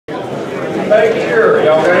make sure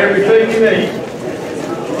y'all got everything you need.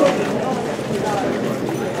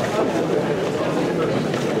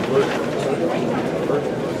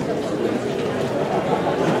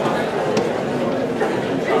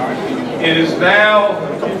 It is now,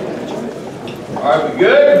 are we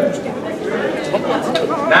good? 9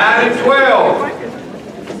 and 12.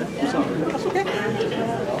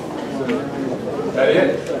 Is that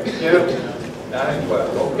it? Yeah. 9 and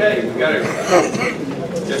 12. Okay, we got it.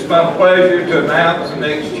 It's my pleasure to announce the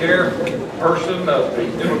next chairperson of the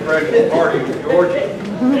Democratic Party of Georgia.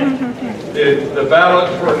 The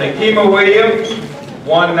ballots for Nikema Williams,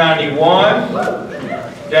 191.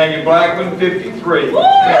 Daniel Blackman, 53.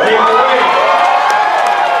 Nikema Williams.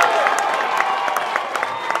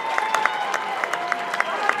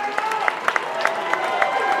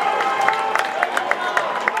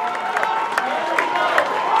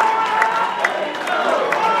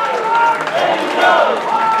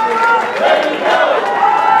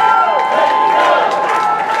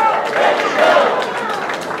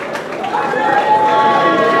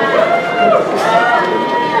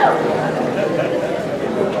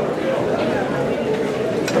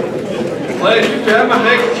 Ladies and gentlemen,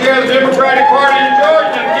 next chair of the Democratic Party in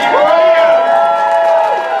Georgia, Nikema Williams.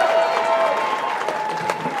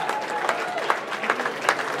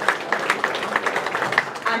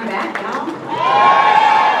 I'm back, y'all.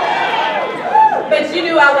 But you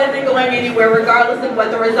knew I wasn't going anywhere regardless of what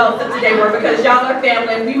the results of today were, because y'all are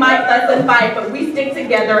family. We might fuss and fight, but we stick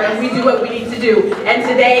together and we do what we need to do. And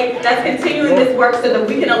today, that's continuing this work so that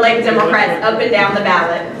we can elect Democrats up and down the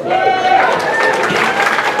ballot.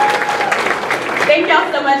 Thank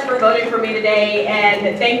y'all so much for voting for me today,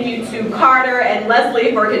 and thank you to Carter and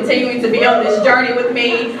Leslie for continuing to be on this journey with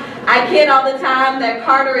me. I kid all the time that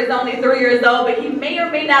Carter is only 3 years old, but he may or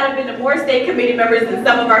may not have been to more state committee members than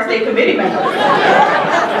some of our state committee members.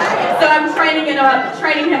 So I'm training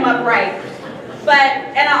him up right.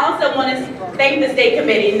 And I also want to thank the state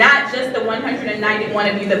committee, not just the 191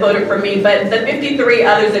 of you that voted for me, but the 53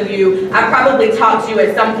 others of you. I probably talked to you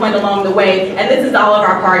at some point along the way, and this is all of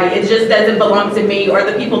our party. It just doesn't belong to me or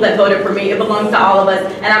the people that voted for me. It belongs to all of us,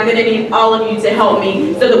 and I'm going to need all of you to help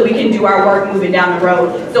me so that we can do our work moving down the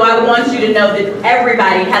road. So I want you to know that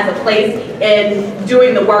everybody has a place in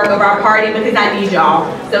doing the work of our party, because I need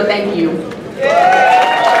y'all. So thank you.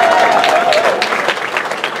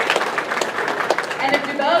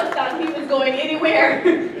 Going anywhere,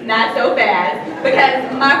 not so fast,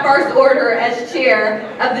 because my first order as chair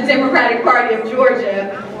of the Democratic Party of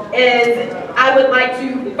Georgia is I would like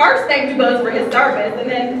to first thank DuBose for his service and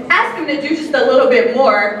then ask him to do just a little bit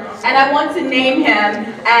more, and I want to name him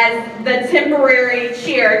as the temporary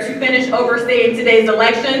chair to finish overseeing today's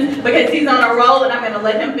elections, because he's on a roll and I'm going to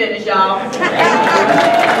let him finish, y'all.